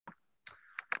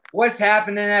What's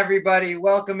happening, everybody?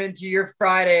 Welcome into your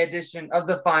Friday edition of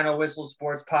the Final Whistle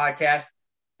Sports Podcast.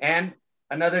 And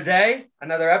another day,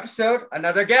 another episode,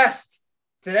 another guest.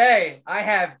 Today, I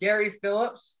have Gary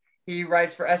Phillips. He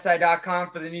writes for SI.com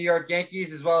for the New York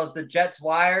Yankees as well as the Jets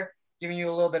Wire, giving you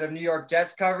a little bit of New York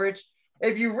Jets coverage.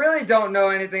 If you really don't know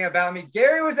anything about me,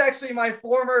 Gary was actually my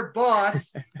former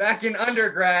boss back in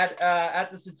undergrad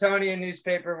at the Suttonian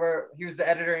newspaper, where he was the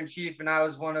editor-in-chief and I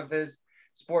was one of his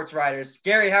sports writers.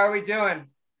 Gary, how are we doing?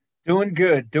 Doing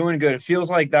good, doing good. It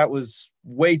feels like that was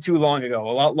way too long ago,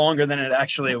 a lot longer than it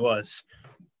actually was.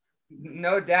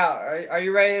 No doubt. Are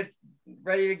you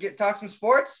ready to talk some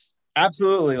sports?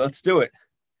 Absolutely. Let's do it.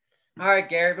 All right,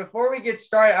 Gary, before we get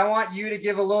started, I want you to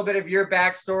give a little bit of your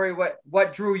backstory,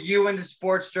 what drew you into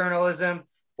sports journalism,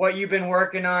 what you've been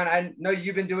working on. I know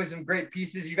you've been doing some great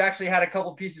pieces. You've actually had a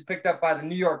couple pieces picked up by the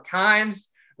New York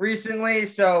Times recently.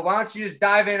 So why don't you just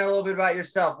dive in a little bit about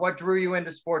yourself? What drew you into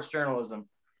sports journalism?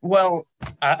 Well,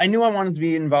 I knew I wanted to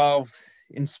be involved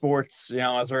in sports,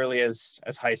 as early as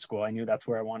high school. I knew that's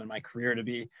where I wanted my career to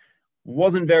be.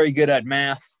 Wasn't very good at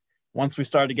math. Once we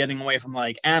started getting away from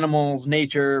like animals,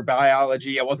 nature,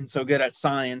 biology, I wasn't so good at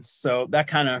science. So that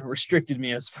kind of restricted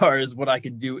me as far as what I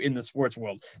could do in the sports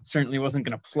world. Certainly wasn't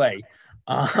going to play.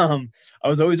 I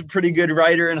was always a pretty good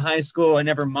writer in high school. I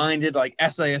never minded like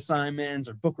essay assignments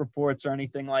or book reports or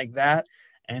anything like that.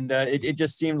 And it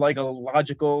just seemed like a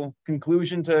logical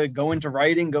conclusion to go into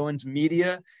writing, go into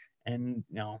media. And,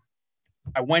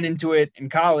 I went into it in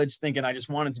college thinking I just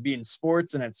wanted to be in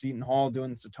sports, and at Seton Hall doing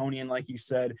the Suttonian, like you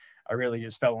said, I really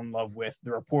just fell in love with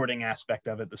the reporting aspect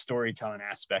of it, the storytelling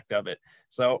aspect of it.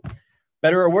 So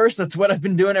better or worse, that's what I've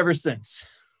been doing ever since.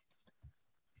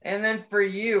 And then for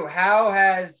you,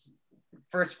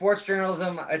 for sports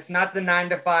journalism, it's not the 9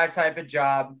 to 5 type of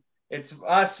job. It's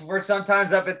us. We're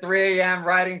sometimes up at 3 a.m.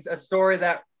 writing a story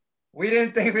that we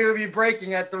didn't think we would be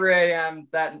breaking at 3 a.m.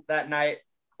 that night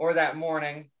or that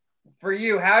morning. For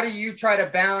you, how do you try to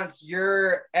balance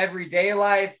your everyday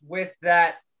life with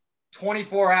that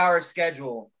 24-hour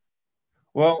schedule?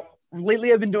 Well,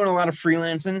 lately I've been doing a lot of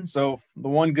freelancing. So the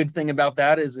one good thing about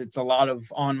that is it's a lot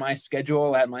of on my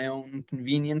schedule at my own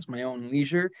convenience, my own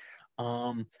leisure.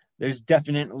 There's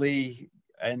definitely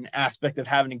an aspect of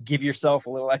having to give yourself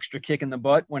a little extra kick in the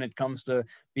butt when it comes to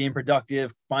being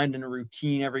productive, finding a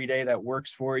routine every day that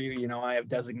works for you. I have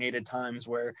designated times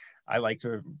where I like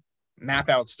to map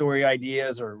out story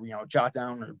ideas or jot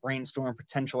down or brainstorm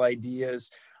potential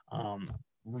ideas.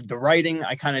 The writing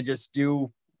I kind of just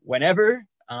do whenever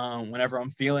I'm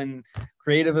feeling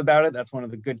creative about it. That's one of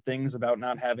the good things about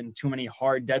not having too many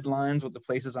hard deadlines with the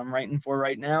places I'm writing for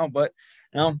right now. But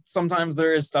sometimes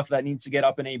there is stuff that needs to get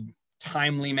up in a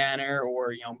timely manner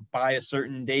or by a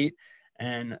certain date,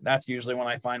 and that's usually when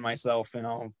I find myself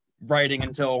writing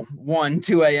until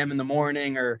 2 a.m. in the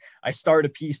morning, or I start a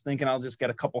piece thinking I'll just get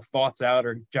a couple thoughts out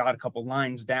or jot a couple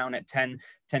lines down at 10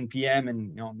 p.m.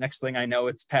 And, next thing I know,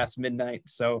 it's past midnight.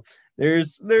 So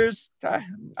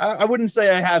I wouldn't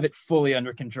say I have it fully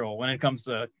under control when it comes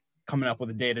to coming up with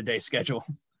a day-to-day schedule.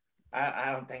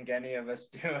 I don't think any of us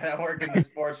do that work in the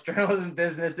sports journalism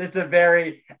business. It's a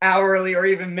very hourly or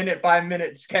even minute by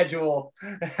minute schedule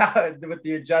with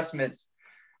the adjustments.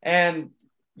 And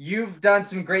you've done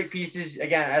some great pieces.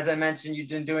 Again, as I mentioned, you've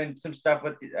been doing some stuff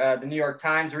with the New York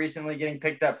Times recently, getting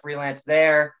picked up freelance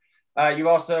there. You've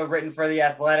also written for The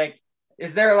Athletic.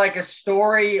 Is there like a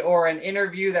story or an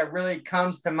interview that really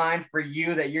comes to mind for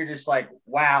you that you're just like,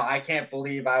 wow, I can't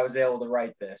believe I was able to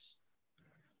write this?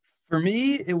 For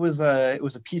me, it was a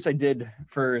piece I did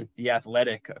for The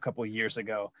Athletic a couple of years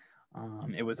ago.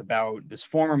 It was about this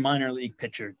former minor league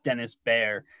pitcher, Dennis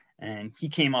Baer, and he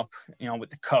came up,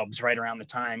 with the Cubs right around the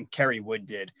time Kerry Wood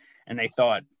did, and they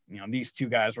thought, these two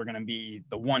guys were going to be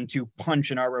the 1-2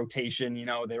 punch in our rotation.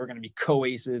 They were going to be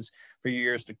co-aces for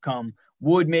years to come.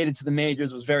 Wood made it to the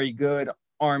majors, was very good.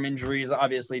 Arm injuries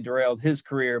obviously derailed his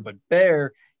career, but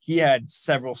Baer, he had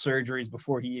several surgeries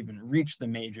before he even reached the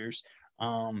majors.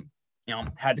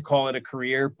 Had to call it a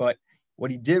career, but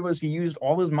what he did was he used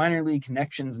all his minor league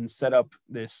connections and set up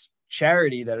this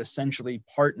charity that essentially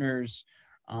partners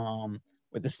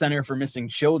with the Center for Missing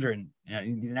Children, the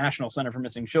National Center for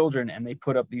Missing Children, and they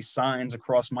put up these signs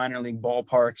across minor league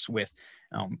ballparks with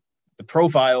the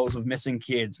profiles of missing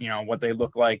kids, what they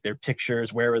look like, their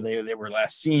pictures, where they were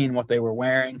last seen, what they were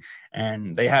wearing.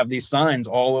 And they have these signs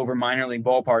all over minor league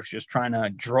ballparks just trying to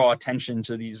draw attention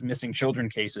to these missing children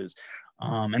cases.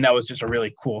 And that was just a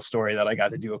really cool story that I got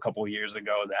to do a couple of years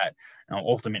ago that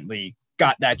ultimately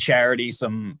got that charity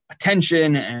some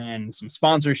attention and some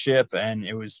sponsorship. And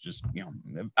it was just,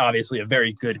 obviously a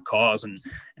very good cause and,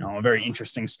 a very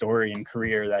interesting story and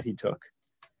career that he took.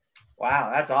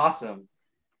 Wow, that's awesome.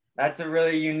 That's a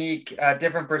really unique,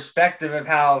 different perspective of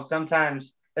how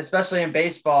sometimes, especially in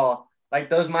baseball, like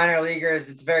those minor leaguers,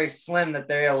 it's very slim that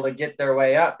they're able to get their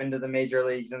way up into the major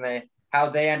leagues, and how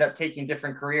they end up taking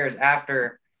different careers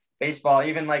after baseball,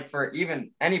 even like for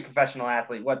even any professional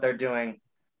athlete, what they're doing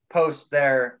post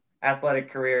their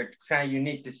athletic career. It's kind of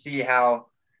unique to see how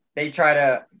they try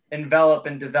to envelop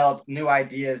and develop new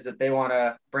ideas that they want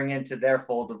to bring into their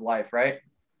fold of life, right?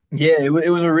 Yeah, it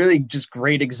was a really just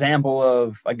great example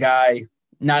of a guy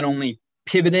not only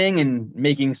pivoting and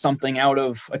making something out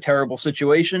of a terrible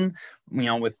situation,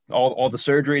 with all the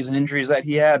surgeries and injuries that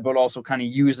he had, but also kind of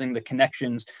using the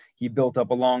connections he built up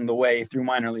along the way through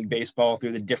minor league baseball,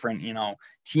 through the different,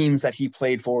 teams that he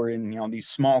played for in, these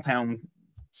small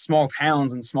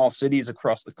towns and small cities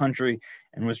across the country,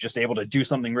 and was just able to do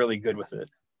something really good with it.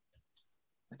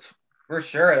 It's, for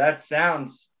sure. That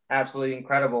sounds absolutely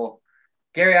incredible.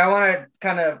 Gary, I want to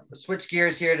kind of switch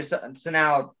gears here to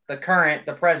now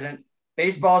the present.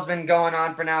 Baseball's been going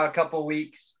on for now a couple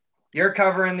weeks. You're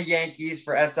covering the Yankees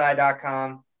for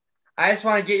SI.com. I just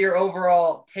want to get your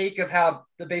overall take of how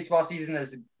the baseball season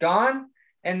has gone,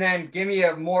 and then give me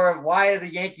a more of why are the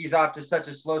Yankees off to such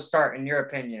a slow start, in your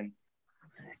opinion.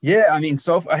 Yeah, I mean,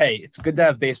 hey, it's good to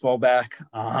have baseball back.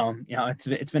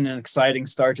 It's been an exciting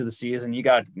start to the season. You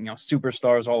got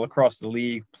superstars all across the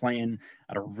league playing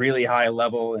at a really high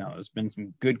level. There's been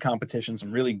some good competition,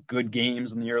 some really good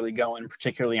games in the early going,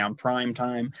 particularly on prime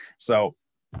time. So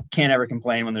can't ever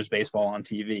complain when there's baseball on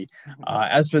TV.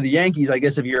 As for the Yankees, I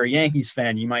guess if you're a Yankees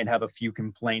fan, you might have a few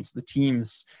complaints. The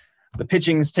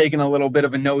pitching's taken a little bit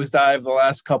of a nosedive the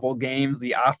last couple games.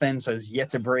 The offense has yet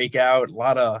to break out. A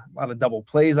lot of double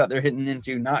plays that they're hitting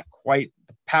into. Not quite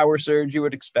the power surge you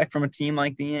would expect from a team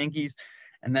like the Yankees.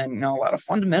 And then a lot of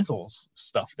fundamentals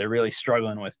stuff they're really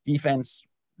struggling with. Defense,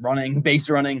 running, base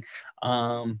running.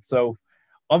 So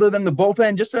other than the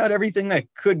bullpen, just about everything that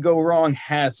could go wrong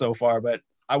has so far. But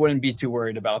I wouldn't be too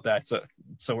worried about that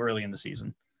so early in the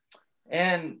season.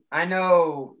 And I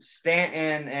know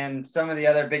Stanton and some of the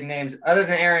other big names, other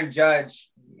than Aaron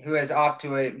Judge, who is off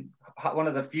to one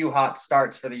of the few hot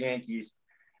starts for the Yankees.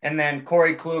 And then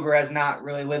Corey Kluber has not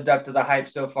really lived up to the hype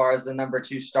so far as the number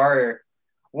 2 starter.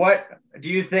 What do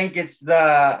you think it's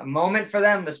the moment for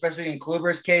them, especially in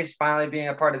Kluber's case, finally being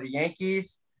a part of the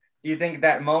Yankees? Do you think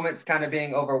that moment's kind of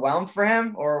being overwhelmed for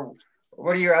him, or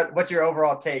what's your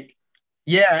overall take?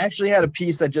 Yeah, I actually had a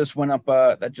piece that just went up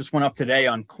today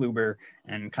on Kluber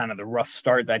and kind of the rough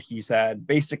start that he's had,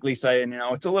 basically saying,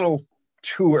 it's a little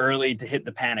too early to hit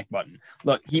the panic button.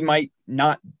 Look, he might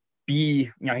not be,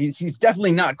 he's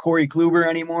definitely not Corey Kluber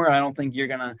anymore. I don't think you're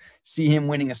going to see him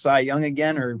winning a Cy Young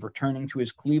again or returning to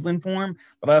his Cleveland form.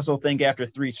 But I also think after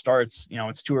 3 starts,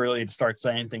 it's too early to start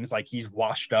saying things like he's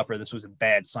washed up or this was a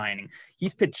bad signing.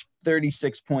 He's pitched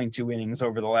 36.2 innings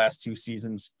over the last 2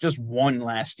 seasons, just 1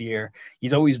 last year.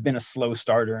 He's always been a slow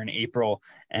starter in April.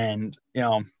 And,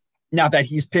 not that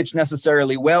he's pitched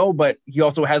necessarily well, but he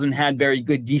also hasn't had very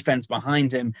good defense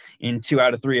behind him in 2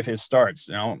 out of 3 of his starts.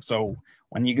 So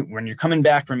when you're coming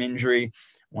back from injury,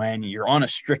 when you're on a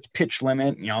strict pitch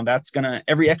limit, that's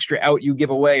every extra out you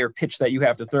give away or pitch that you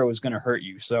have to throw is gonna hurt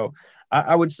you. So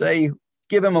I would say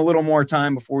give him a little more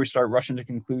time before we start rushing to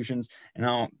conclusions.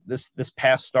 This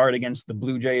past start against the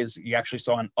Blue Jays, you actually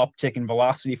saw an uptick in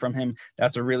velocity from him.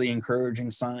 That's a really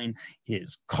encouraging sign.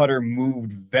 His cutter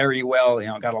moved very well.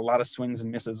 Got a lot of swings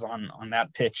and misses on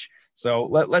that pitch. So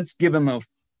let's give him a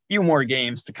few more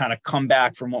games to kind of come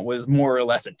back from what was more or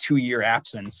less a 2-year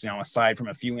absence, aside from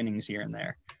a few innings here and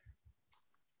there.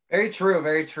 Very true.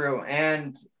 Very true.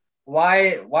 And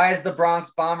why is the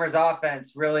Bronx Bombers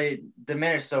offense really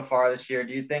diminished so far this year?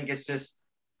 Do you think it's just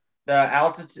the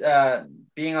altitude,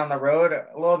 being on the road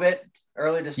a little bit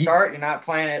early to start? You're not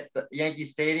playing at the Yankee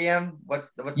Stadium.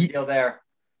 What's the deal there?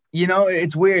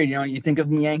 It's weird. You think of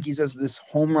the Yankees as this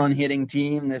home run hitting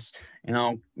team, this,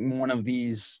 one of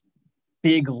these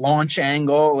big launch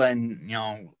angle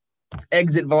and,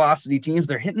 exit velocity teams.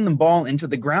 They're hitting the ball into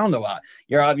the ground a lot.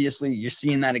 You're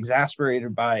seeing that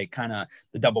exasperated by kind of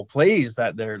the double plays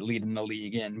that they're leading the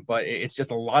league in, but it's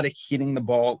just a lot of hitting the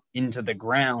ball into the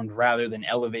ground rather than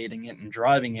elevating it and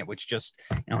driving it, which just,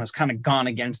 has kind of gone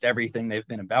against everything they've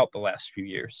been about the last few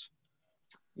years.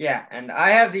 Yeah. And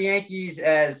I have the Yankees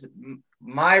as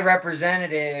my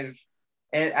representative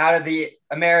out of the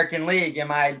American League.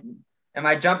 Am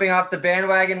I jumping off the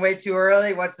bandwagon way too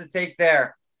early? What's the take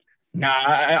there? Nah,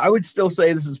 I would still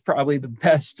say this is probably the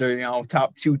best or,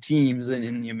 top 2 teams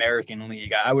in the American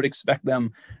League. I would expect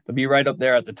them to be right up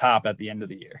there at the top at the end of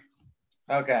the year.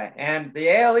 Okay. And the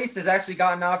AL East has actually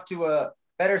gotten off to a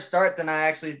better start than I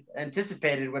actually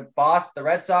anticipated with Boston. The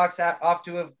Red Sox off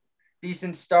to a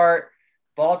decent start.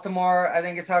 Baltimore, I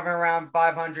think, is hovering around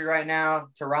 500 right now.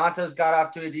 Toronto's got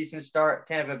off to a decent start.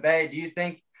 Tampa Bay. Do you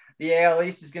think the AL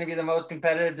East is going to be the most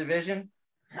competitive division?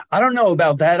 I don't know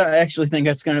about that. I actually think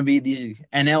that's going to be the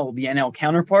NL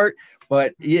counterpart.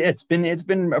 But yeah, it's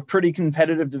been a pretty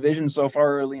competitive division so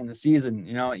far early in the season.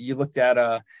 You know, you looked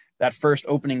at that first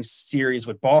opening series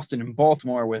with Boston and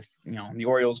Baltimore, with the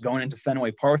Orioles going into Fenway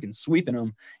Park and sweeping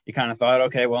them. You kind of thought,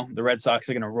 okay, well, the Red Sox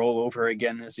are going to roll over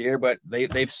again this year, but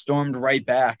they've stormed right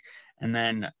back. And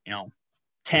then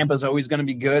Tampa's always going to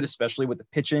be good, especially with the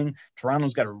pitching.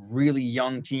 Toronto's got a really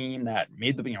young team that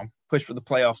made the push for the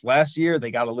playoffs last year.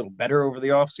 They got a little better over the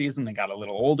offseason. They got a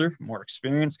little older, more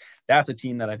experience. That's a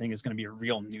team that I think is going to be a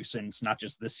real nuisance, not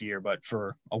just this year, but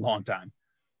for a long time.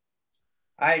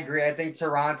 I agree. I think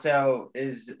Toronto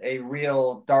is a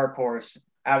real dark horse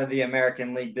out of the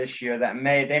American League this year that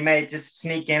they may just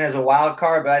sneak in as a wild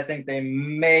card, but I think they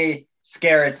may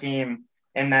scare a team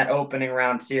in that opening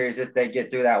round series if they get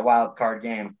through that wild card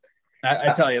game.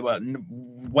 I tell you what,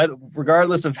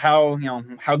 regardless of how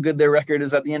good their record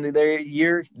is at the end of their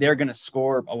year, they're going to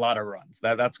score a lot of runs.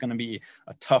 That's going to be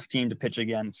a tough team to pitch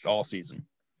against all season.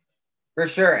 For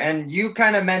sure. And you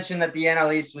kind of mentioned that the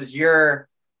NL East was your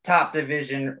top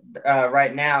division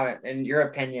right now, in your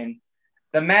opinion.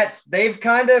 The Mets, they've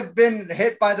kind of been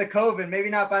hit by the COVID, maybe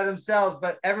not by themselves,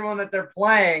 but everyone that they're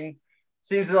playing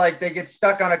seems like they get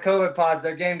stuck on a COVID pause.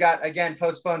 Their game got, again,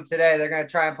 postponed today. They're going to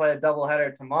try and play a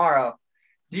doubleheader tomorrow.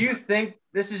 Do you think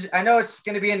this is – I know it's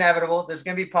going to be inevitable. There's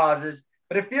going to be pauses,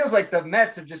 but it feels like the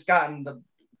Mets have just gotten the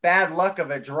bad luck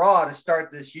of a draw to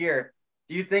start this year.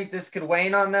 Do you think this could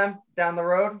wane on them down the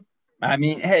road? I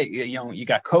mean, hey, you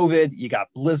got COVID, you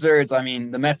got blizzards. I mean,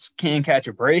 the Mets can catch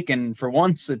a break, and for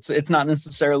once, it's not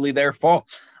necessarily their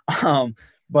fault.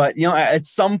 But at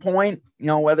some point,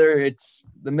 whether it's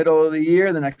the middle of the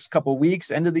year, the next couple of weeks,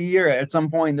 end of the year, at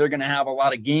some point they're going to have a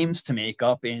lot of games to make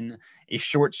up in a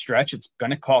short stretch. It's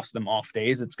going to cost them off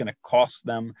days. It's going to cost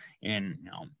them in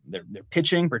their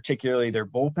pitching, particularly their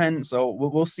bullpen. So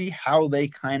we'll see how they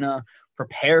kind of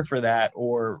prepare for that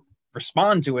or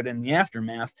respond to it in the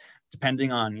aftermath,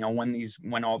 depending on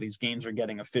when all these games are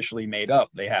getting officially made up.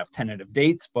 They have tentative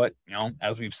dates, but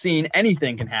as we've seen,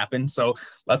 anything can happen. So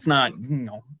let's not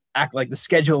act like the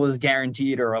schedule is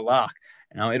guaranteed or a lock.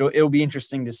 It'll be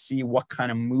interesting to see what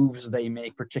kind of moves they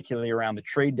make, particularly around the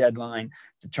trade deadline,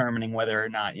 determining whether or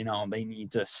not they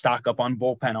need to stock up on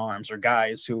bullpen arms or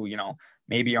guys who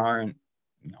maybe aren't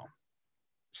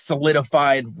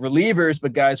solidified relievers,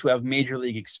 but guys who have major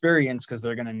league experience, because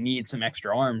they're going to need some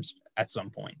extra arms at some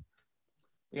point.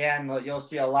 Yeah, and you'll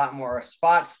see a lot more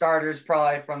spot starters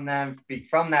probably from them,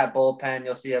 from that bullpen.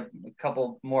 You'll see a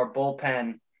couple more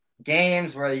bullpen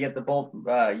games where you get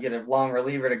you get a long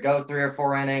reliever to go 3 or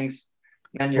 4 innings,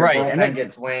 then your bullpen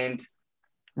gets waned.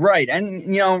 Right,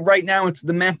 and right now it's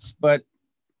the Mets, but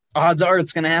odds are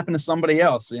it's going to happen to somebody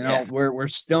else. We're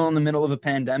still in the middle of a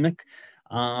pandemic.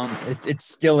 It's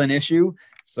still an issue.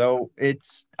 So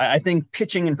I think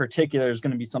pitching in particular is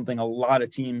going to be something a lot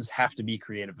of teams have to be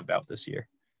creative about this year.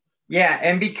 Yeah,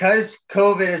 and because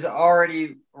COVID has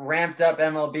already ramped up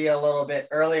MLB a little bit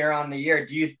earlier on the year,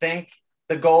 do you think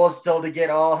the goal is still to get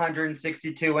all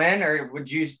 162 in, or would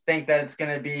you think that it's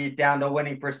going to be down to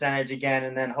winning percentage again,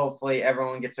 and then hopefully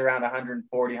everyone gets around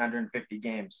 140, 150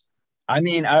 games? I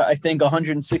mean, I think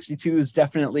 162 is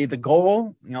definitely the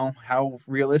goal. How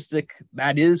realistic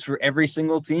that is for every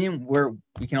single team,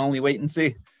 we can only wait and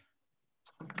see.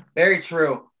 Very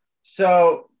true.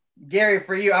 So, Gary,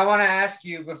 for you, I want to ask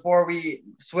you before we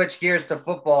switch gears to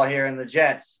football here in the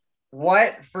Jets,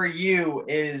 what for you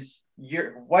is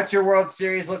what's your World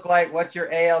Series look like? What's your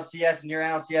ALCS and your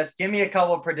NLCS? Give me a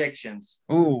couple of predictions.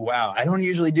 Ooh, wow. I don't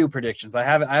usually do predictions. I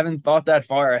haven't thought that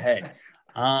far ahead.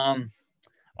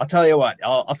 I'll tell you what,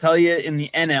 I'll tell you in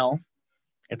the NL,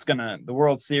 the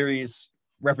World Series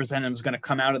representative is going to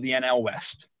come out of the NL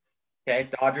West. Okay.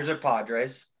 Dodgers or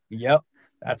Padres. Yep.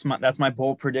 That's my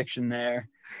bold prediction there.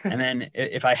 And then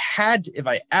if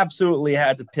I absolutely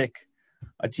had to pick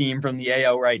a team from the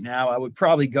AL right now, I would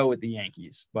probably go with the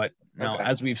Yankees, but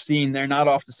as we've seen, they're not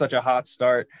off to such a hot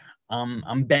start.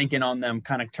 I'm banking on them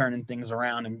kind of turning things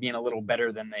around and being a little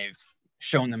better than they've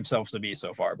shown themselves to be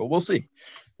so far, but we'll see.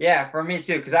 Yeah, for me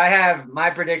too, because my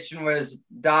prediction was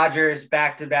Dodgers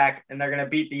back-to-back, and they're going to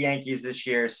beat the Yankees this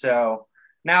year. So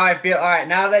now I feel all right.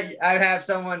 Now that I have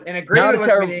someone in agreement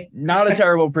with me. Not a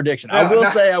terrible prediction. No, I will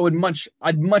say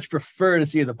I'd much prefer to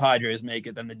see the Padres make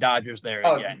it than the Dodgers there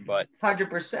again. But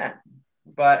 100%.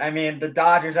 But I mean, the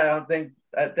Dodgers, I don't think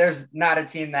there's not a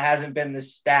team that hasn't been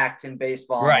this stacked in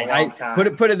baseball in a Right. long I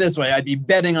time. put it this way. I'd be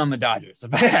betting on the Dodgers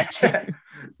about that team.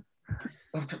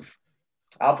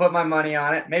 I'll put my money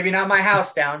on it. Maybe not my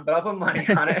house down, but I'll put money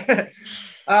on it.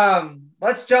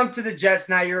 Let's jump to the Jets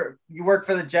now. You work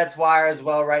for the Jets Wire as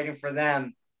well, writing for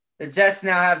them. The Jets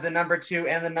now have the number 2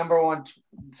 and the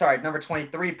number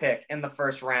 23 pick in the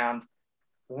first round.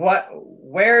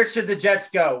 Where should the Jets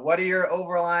go? What are your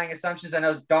overlying assumptions? I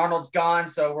know Darnold's gone,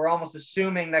 so we're almost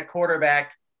assuming that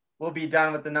quarterback will be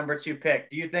done with the number 2 pick.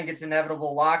 Do you think it's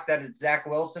inevitable lock that it's Zach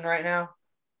Wilson right now?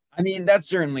 I mean, that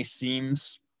certainly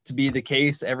seems to be the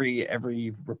case.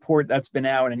 Every report that's been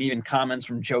out, and even comments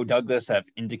from Joe Douglas have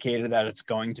indicated that it's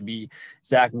going to be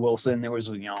Zach Wilson. There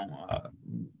was,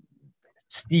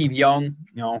 Steve Young,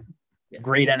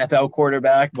 great NFL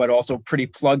quarterback, but also pretty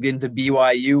plugged into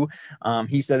BYU.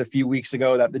 He said a few weeks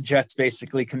ago that the Jets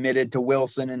basically committed to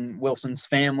Wilson and Wilson's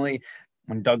family.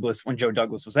 When Joe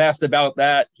Douglas was asked about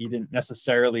that, he didn't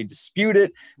necessarily dispute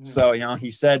it. So,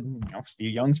 he said,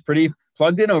 Steve Young's pretty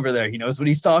plugged in over there. He knows what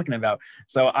he's talking about.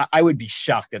 So I would be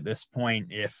shocked at this point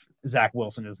if Zach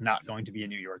Wilson is not going to be a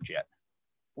New York Jet.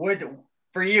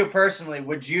 For you personally,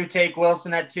 would you take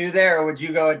Wilson at 2 there, or would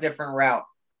you go a different route?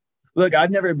 Look, I've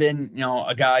never been,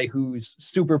 a guy who's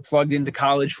super plugged into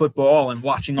college football and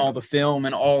watching all the film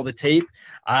and all the tape.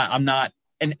 I'm not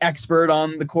an expert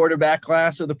on the quarterback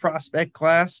class or the prospect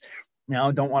class.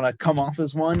 Don't want to come off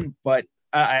as one, but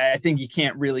I think you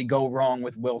can't really go wrong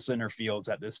with Wilson or Fields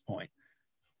at this point.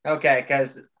 Okay,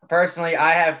 because personally,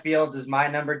 I have Fields as my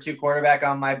number 2 quarterback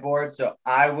on my board, so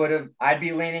I'd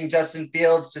be leaning Justin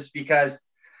Fields just because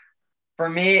for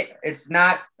me,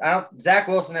 Zach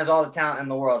Wilson has all the talent in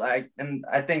the world.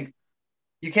 I think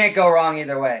you can't go wrong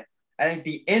either way. I think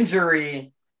the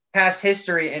injury, past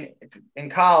history in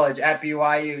college at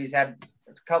BYU, he's had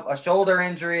a shoulder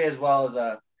injury as well as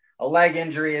a leg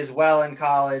injury as well in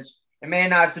college. It may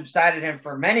not have subsided him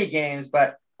for many games,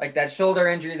 but like that shoulder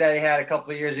injury that he had a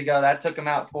couple of years ago, that took him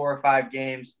out 4 or 5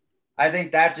 games. I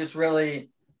think that just really,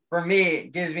 for me,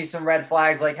 gives me some red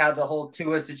flags, like how the whole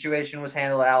Tua situation was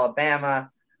handled at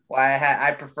Alabama, why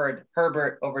I preferred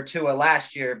Herbert over Tua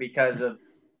last year because of,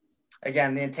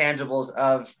 again, the intangibles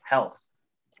of health.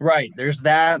 Right. There's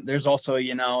that. There's also,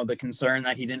 the concern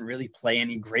that he didn't really play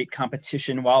any great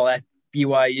competition while at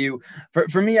BYU.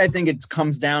 For me, I think it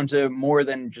comes down to more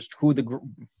than just who the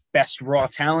best raw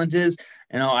talent is.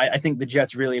 I think the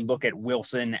Jets really look at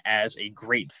Wilson as a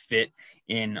great fit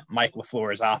in Mike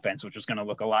LaFleur's offense, which is going to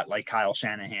look a lot like Kyle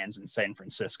Shanahan's in San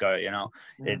Francisco.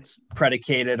 It's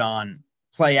predicated on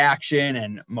play action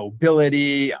and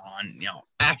mobility, on,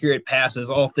 accurate passes,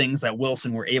 all things that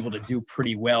Wilson were able to do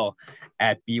pretty well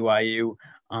at BYU.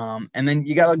 And then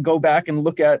you got to go back and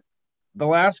look at the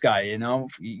last guy,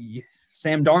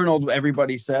 Sam Darnold,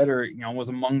 everybody said, was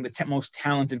among the most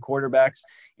talented quarterbacks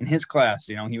in his class.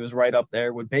 He was right up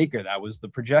there with Baker. That was the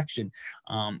projection.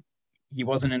 He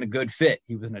wasn't in a good fit.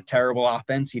 He was in a terrible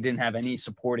offense. He didn't have any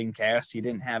supporting cast. He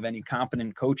didn't have any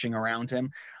competent coaching around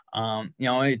him.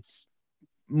 It's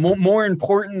more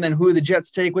important than who the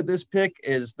Jets take with this pick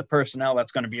is the personnel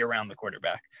that's going to be around the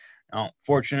quarterback.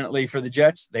 Fortunately for the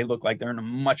Jets, they look like they're in a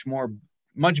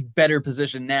much better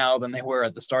position now than they were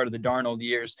at the start of the Darnold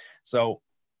years. So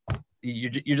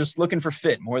you're just looking for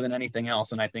fit more than anything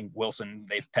else. And I think Wilson,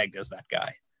 they've pegged as that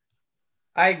guy.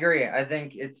 I agree. I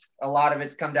think a lot of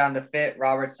it's come down to fit.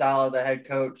 Robert Saleh, the head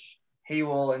coach, he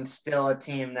will instill a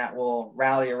team that will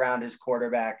rally around his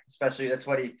quarterback, especially that's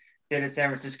what he did at San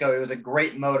Francisco. He was a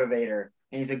great motivator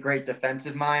and he's a great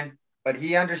defensive mind, but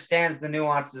he understands the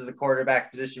nuances of the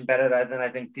quarterback position better than I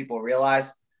think people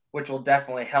realize, which will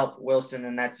definitely help Wilson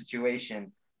in that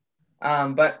situation.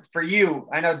 But for you,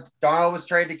 I know Darnold was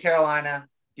traded to Carolina.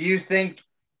 Do you think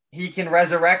he can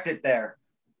resurrect it there?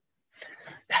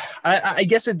 I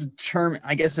guess it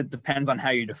depends on how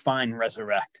you define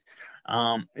resurrect.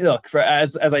 Look,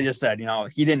 as I just said,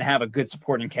 he didn't have a good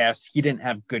supporting cast. He didn't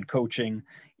have good coaching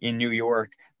in New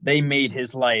York. They made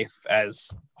his life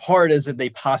as hard as they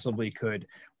possibly could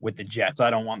with the Jets.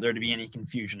 I don't want there to be any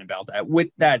confusion about that. With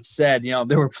that said,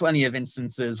 there were plenty of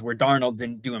instances where Darnold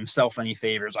didn't do himself any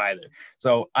favors either.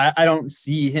 So I don't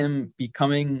see him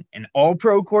becoming an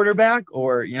all-pro quarterback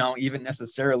or, even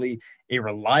necessarily a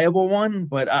reliable one,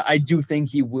 but I do think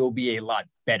he will be a lot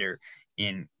better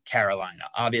in Carolina.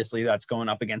 Obviously, that's going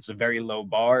up against a very low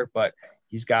bar, but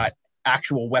he's got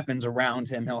actual weapons around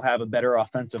him. He'll have a better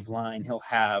offensive line. He'll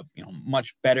have,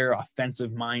 much better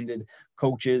offensive minded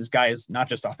coaches, guys, not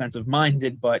just offensive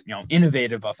minded, but,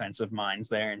 innovative offensive minds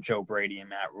there in Joe Brady and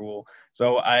Matt Rule.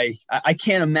 So I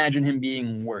can't imagine him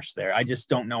being worse there. I just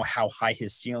don't know how high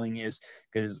his ceiling is,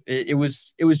 because it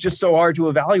was just so hard to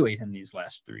evaluate him these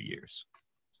last 3 years.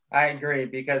 I agree,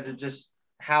 because of just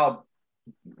I'm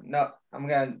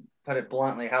going to put it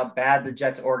bluntly, how bad the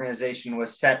Jets organization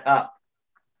was set up.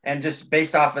 And just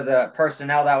based off of the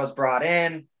personnel that was brought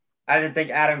in, I didn't think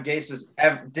Adam Gase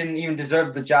didn't even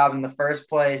deserve the job in the first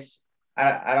place.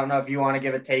 I don't know if you want to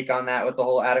give a take on that with the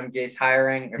whole Adam Gase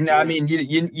hiring. No, I mean,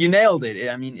 you nailed it.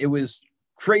 I mean, it was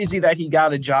crazy that he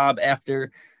got a job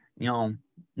after,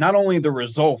 not only the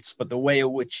results, but the way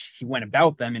in which he went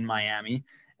about them in Miami.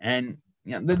 And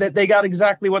they got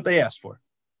exactly what they asked for.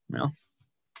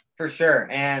 For sure.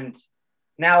 And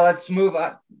now let's move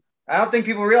up. I don't think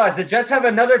people realize the Jets have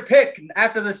another pick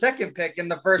after the second pick in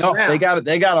the first round. They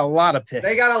got a lot of picks.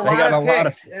 They got a lot of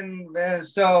picks. And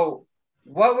so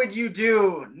what would you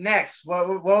do next?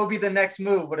 What would be the next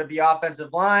move? Would it be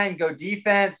offensive line, go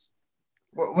defense?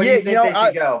 What do you think they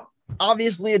should go?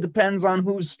 Obviously, it depends on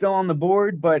who's still on the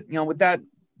board. But, with that,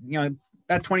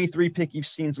 that 23 pick, you've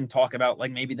seen some talk about,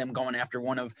 like, maybe them going after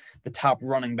one of the top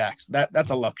running backs.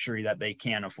 That's a luxury that they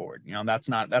can't afford. That's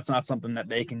not something that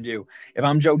they can do. If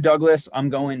I'm Joe Douglas, I'm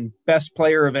going best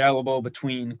player available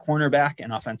between cornerback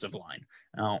and offensive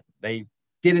line. They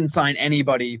didn't sign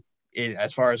anybody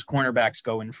as far as cornerbacks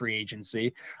go in free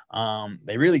agency.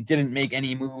 They really didn't make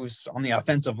any moves on the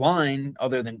offensive line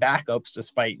other than backups,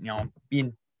 despite,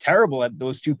 being terrible at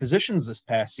those two positions this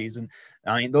past season.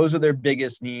 I mean, those are their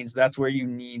biggest needs. That's where you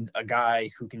need a guy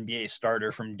who can be a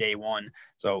starter from day one.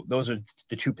 So those are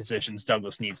the two positions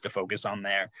Douglas needs to focus on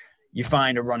there. You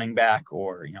find a running back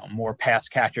or, more pass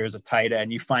catcher as a tight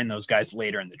end. You find those guys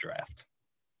later in the draft.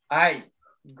 I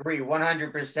agree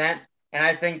 100%. And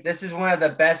I think this is one of the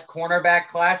best cornerback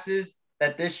classes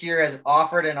that this year has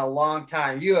offered in a long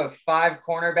time. You have 5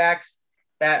 cornerbacks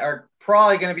that are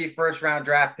probably going to be first-round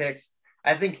draft picks.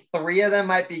 I think 3 of them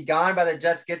might be gone by the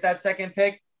Jets get that second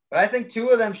pick, but I think 2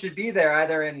 of them should be there,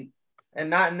 either and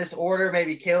not in this order,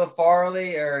 maybe Caleb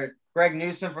Farley or Greg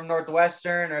Newsome from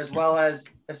Northwestern, or as well as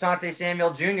Asante Samuel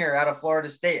Jr. out of Florida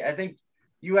State. I think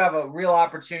you have a real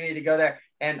opportunity to go there.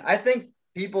 And I think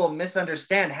people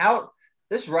misunderstand how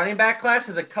this running back class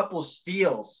has a couple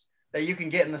steals that you can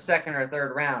get in the second or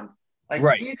third round. Like,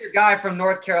 right. Either guy from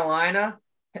North Carolina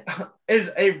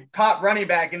is a top running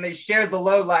back, and they shared the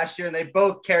load last year, and they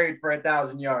both carried for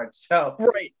 1,000 yards. So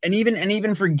right, and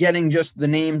even forgetting just the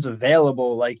names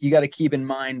available, like, you got to keep in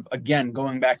mind, again,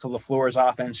 going back to LaFleur's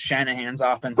offense, Shanahan's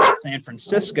offense in San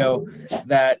Francisco,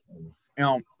 that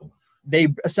they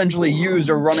essentially use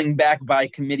a running back by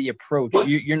committee approach.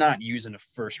 You're not using a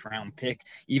first round pick,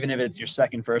 even if it's your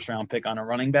second first round pick on a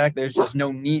running back. There's just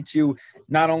no need to,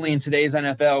 not only in today's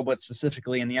NFL, but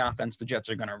specifically in the offense the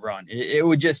Jets are going to run. It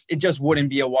just wouldn't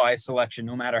be a wise selection,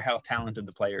 no matter how talented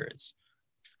the player is.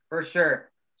 For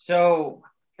sure. So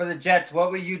for the Jets,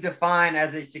 what would you define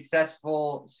as a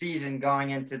successful season going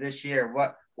into this year?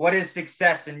 What is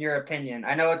success in your opinion?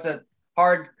 I know it's a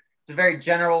very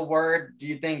general word. Do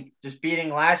you think just beating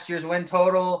last year's win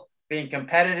total, being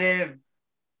competitive?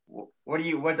 What are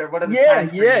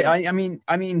the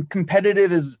I mean,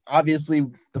 competitive is obviously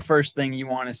the first thing you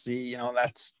want to see.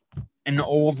 That's an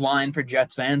old line for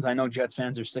Jets fans. I know Jets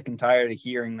fans are sick and tired of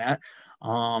hearing that.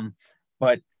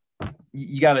 But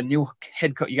you got a new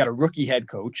head coach, you got a rookie head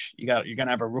coach, you're going to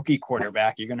have a rookie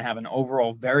quarterback, you're going to have an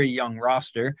overall very young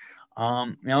roster.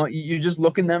 You're just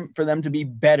looking for them to be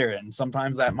better, and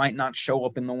sometimes that might not show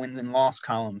up in the wins and loss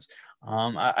columns.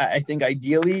 I think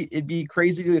ideally it'd be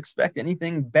crazy to expect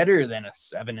anything better than a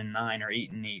 7-9 or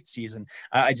 8-8 season.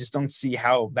 I just don't see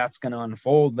how that's going to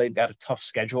unfold. They've got a tough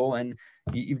schedule, and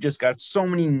you've just got so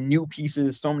many new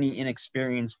pieces, so many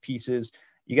inexperienced pieces.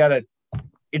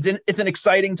 It's an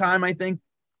exciting time, I think,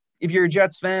 if you're a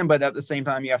Jets fan, but at the same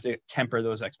time, you have to temper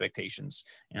those expectations.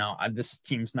 This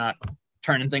team's not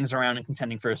turning things around and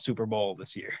contending for a Super Bowl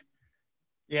this year.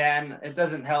 Yeah, and it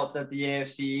doesn't help that the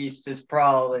AFC East is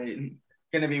probably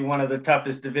going to be one of the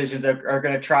toughest divisions. Are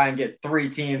going to try and get 3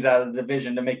 teams out of the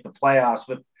division to make the playoffs,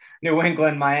 with New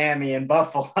England, Miami, and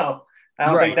Buffalo. I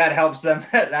don't think that helps them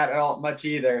that much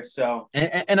either. So,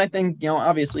 and I think,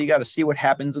 obviously you got to see what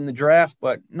happens in the draft,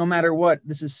 but no matter what,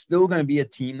 this is still going to be a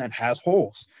team that has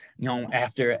holes,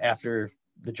 after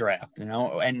the draft,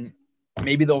 and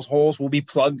maybe those holes will be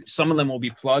plugged. Some of them will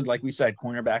be plugged, like we said,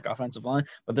 cornerback, offensive line,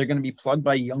 but they're going to be plugged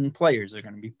by young players. They're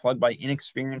going to be plugged by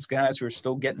inexperienced guys who are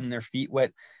still getting their feet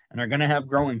wet and are going to have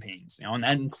growing pains, and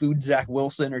that includes Zach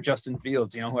Wilson or Justin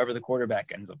Fields, whoever the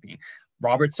quarterback ends up being.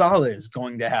 Robert Saleh is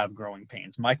going to have growing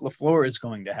pains. Mike LaFleur is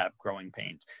going to have growing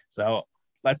pains. So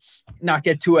let's not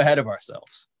get too ahead of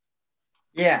ourselves.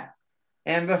 Yeah.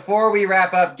 And before we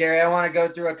wrap up, Gary, I want to go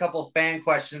through a couple fan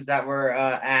questions that were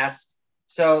asked.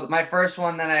 So my first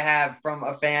one that I have from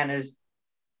a fan is,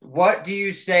 what do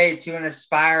you say to an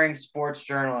aspiring sports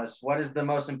journalist? What is the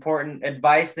most important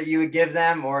advice that you would give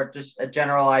them, or just a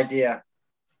general idea?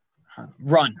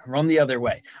 Run the other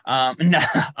way. No,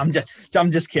 I'm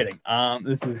just kidding.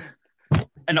 This is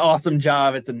an awesome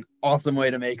job. It's an awesome way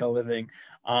to make a living.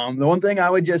 The one thing I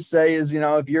would just say is,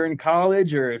 if you're in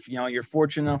college, or if, you're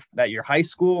fortunate enough that your high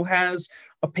school has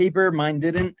a paper, mine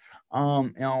didn't,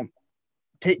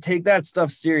 take that stuff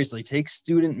seriously. Take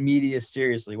student media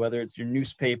seriously, whether it's your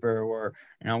newspaper or,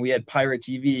 we had Pirate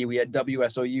TV, we had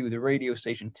WSOU, the radio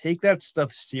station. Take that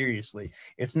stuff seriously.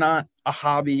 It's not a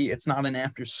hobby. It's not an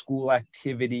after school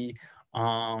activity.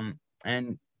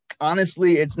 And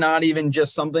honestly, it's not even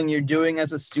just something you're doing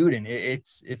as a student.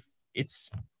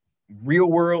 It's real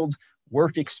world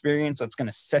work experience that's going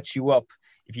to set you up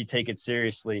if you take it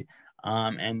seriously.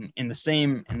 And in the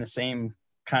same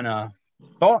kind of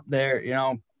thought there,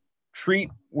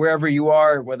 treat wherever you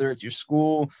are, whether it's your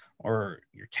school or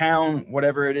your town,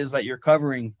 whatever it is that you're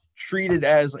covering, treat it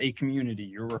as a community.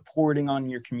 You're reporting on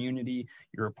your community.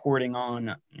 You're reporting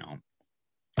on,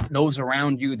 those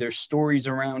around you, their stories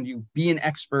around you. Be an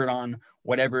expert on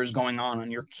whatever is going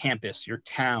on your campus, your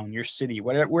town, your city,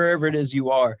 wherever it is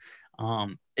you are.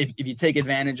 If you take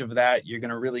advantage of that, you're going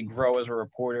to really grow as a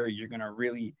reporter.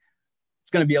 It's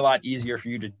going to be a lot easier for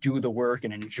you to do the work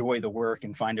and enjoy the work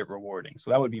and find it rewarding. So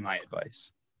that would be my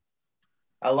advice.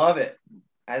 I love it.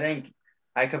 I think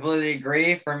I completely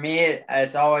agree. For me,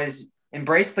 it's always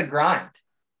embrace the grind.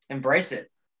 Embrace it.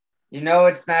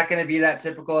 It's not going to be that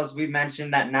typical, as we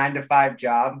mentioned, that 9-to-5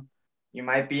 job. You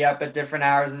might be up at different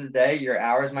hours of the day. Your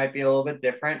hours might be a little bit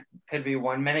different. Could be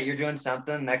 1 minute you're doing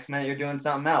something, next minute you're doing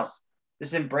something else.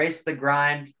 Just embrace the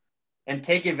grind and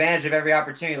take advantage of every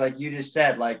opportunity. Like you just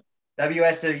said, like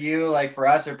WSOU, like for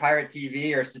us, or Pirate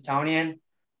TV or Setonian,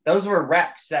 those were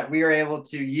reps that we were able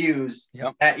to use.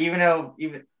 Yep. That even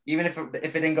if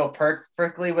it didn't go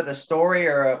perfectly with a story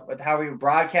or with how we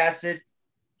broadcasted,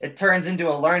 it turns into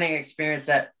a learning experience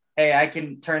that, hey, I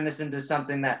can turn this into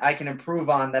something that I can improve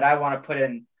on, that I want to put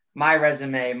in my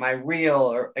resume, my reel,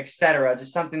 or et cetera.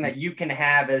 Just something that you can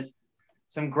have as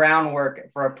some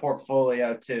groundwork for a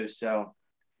portfolio too. So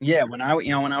yeah, when I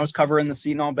was covering the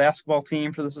Seton Hall basketball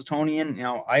team for the Setonian,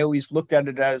 I always looked at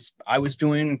it as I was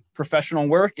doing professional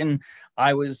work, and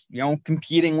I was,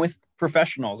 competing with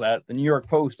professionals at the New York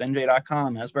Post,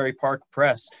 NJ.com, Asbury Park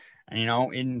Press.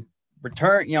 And, in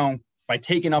return, by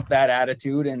taking up that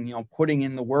attitude and, putting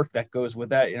in the work that goes with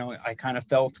that, I kind of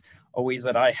felt always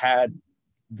that I had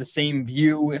the same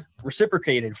view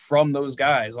reciprocated from those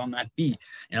guys on that beat.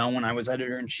 When I was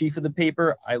editor-in-chief of the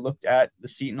paper, I looked at the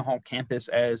Seton Hall campus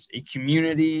as a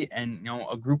community and,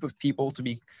 a group of people to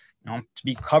be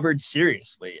covered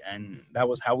seriously. And that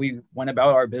was how we went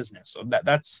about our business. So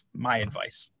that's my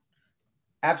advice.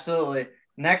 Absolutely.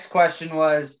 Next question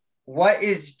was, what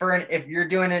is if you're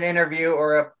doing an interview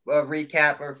or a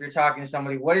recap, or if you're talking to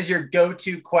somebody, what is your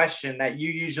go-to question that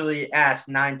you usually ask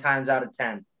 9 times out of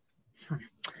 10?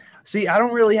 See, I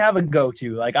don't really have a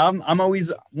go-to. Like I'm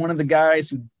always one of the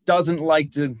guys who doesn't like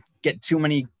to get too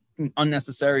many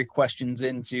unnecessary questions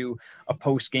into a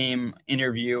post-game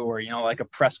interview or, like a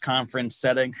press conference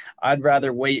setting. I'd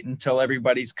rather wait until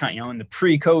everybody's in the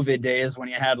pre-COVID days when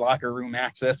you had locker room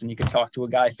access and you could talk to a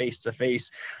guy face to face.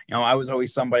 I was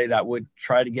always somebody that would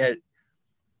try to get,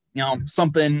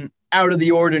 something out of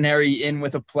the ordinary in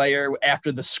with a player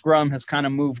after the scrum has kind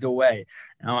of moved away.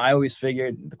 I always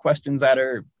figured the questions that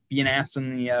are being asked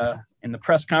in the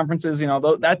press conferences,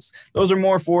 those are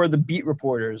more for the beat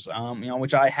reporters,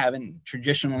 which I haven't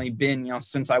traditionally been,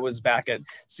 since I was back at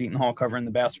Seton Hall covering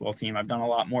the basketball team. I've done a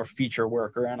lot more feature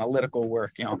work or analytical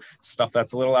work, stuff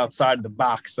that's a little outside of the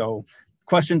box. So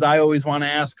questions I always want to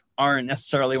ask aren't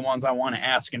necessarily ones I want to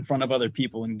ask in front of other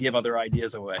people and give other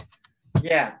ideas away.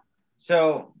 Yeah.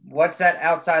 So what's that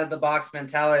outside of the box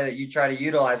mentality that you try to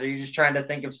utilize? Are you just trying to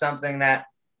think of something that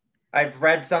I've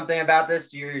read something about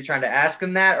this? You're trying to ask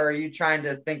them that, or are you trying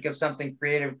to think of something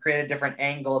creative, create a different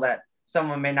angle that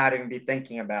someone may not even be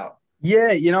thinking about?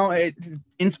 Yeah.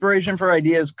 Inspiration for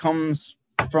ideas comes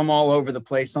from all over the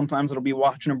place. Sometimes it'll be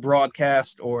watching a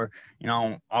broadcast or,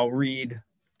 I'll read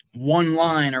one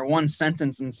line or one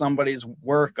sentence in somebody's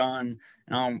work on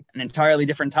an entirely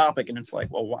different topic, and it's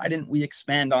like, well, why didn't we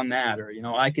expand on that? Or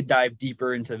I could dive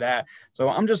deeper into that. So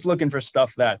I'm just looking for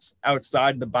stuff that's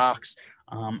outside the box.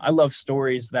 I love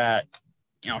stories that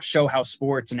show how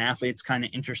sports and athletes kind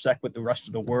of intersect with the rest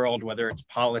of the world, whether it's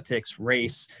politics,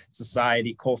 race,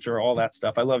 society, culture, all that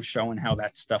stuff. I love showing how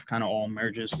that stuff kind of all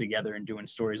merges together and doing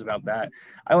stories about that.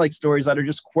 I like stories that are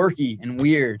just quirky and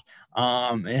weird,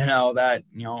 that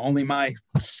only my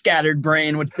scattered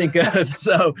brain would think of.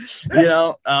 So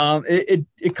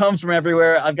it comes from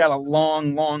everywhere. I've got a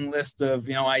long list of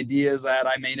ideas that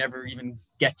I may never even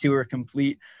get to or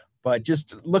complete, but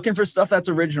just looking for stuff that's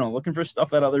original, looking for stuff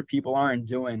that other people aren't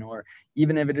doing, or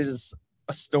even if it is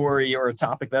a story or a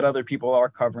topic that other people are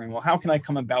covering, well, how can I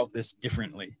come about this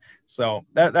differently? So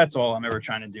that's all I'm ever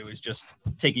trying to do, is just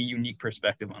take a unique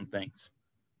perspective on things.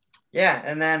 Yeah.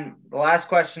 And then the last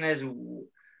question is,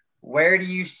 where do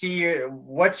you see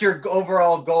what's your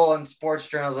overall goal in sports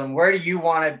journalism? Where do you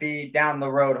want to be down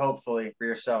the road, hopefully, for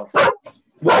yourself?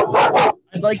 Well,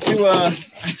 I'd like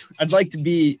to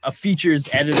be a features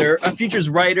editor, a features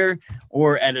writer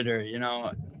or editor,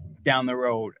 down the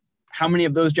road. How many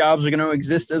of those jobs are going to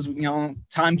exist as,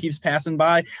 time keeps passing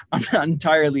by? I'm not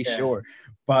entirely sure.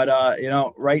 But,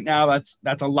 right now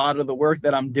that's a lot of the work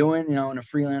that I'm doing, in a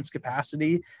freelance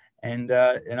capacity. And,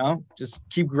 just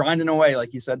keep grinding away.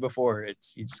 Like you said before,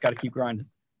 you just got to keep grinding.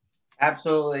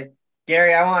 Absolutely.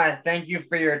 Gary, I want to thank you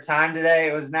for your time today.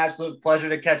 It was an absolute pleasure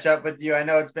to catch up with you. I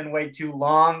know it's been way too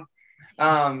long.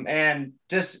 And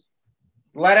just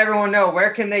let everyone know, where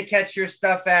can they catch your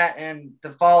stuff at, and to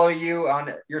follow you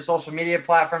on your social media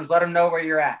platforms. Let them know where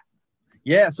you're at.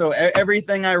 Yeah. So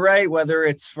everything I write, whether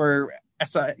it's for,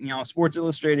 Sports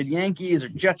Illustrated Yankees or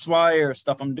Jets Wire, or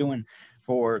stuff I'm doing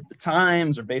for the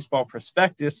Times or Baseball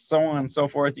Prospectus, so on and so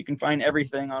forth. You can find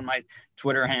everything on my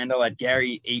Twitter handle at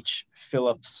Gary H.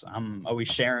 Phillips. I'm always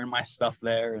sharing my stuff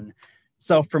there and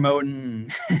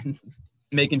self-promoting and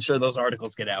making sure those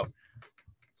articles get out.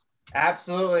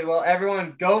 Absolutely. Well,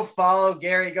 everyone, go follow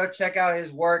Gary. Go check out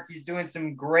his work. He's doing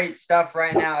some great stuff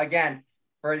right now. Again,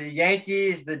 for the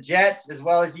Yankees, the Jets, as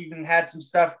well as even had some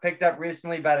stuff picked up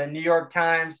recently by the New York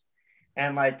Times.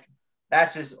 And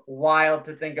that's just wild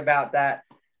to think about that.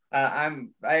 I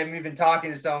am even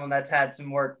talking to someone that's had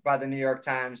some work by the New York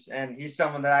Times, and he's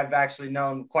someone that I've actually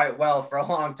known quite well for a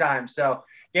long time. So,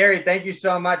 Gary, thank you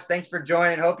so much. Thanks for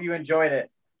joining. Hope you enjoyed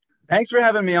it. Thanks for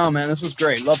having me on, man. This was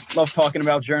great. Love talking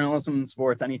about journalism and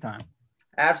sports anytime.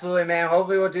 Absolutely, man.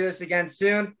 Hopefully we'll do this again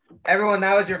soon. Everyone,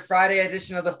 that was your Friday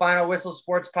edition of the Final Whistle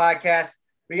Sports Podcast.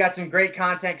 We got some great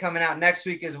content coming out next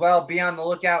week as well. Be on the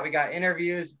lookout. We got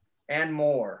interviews and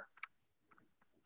more.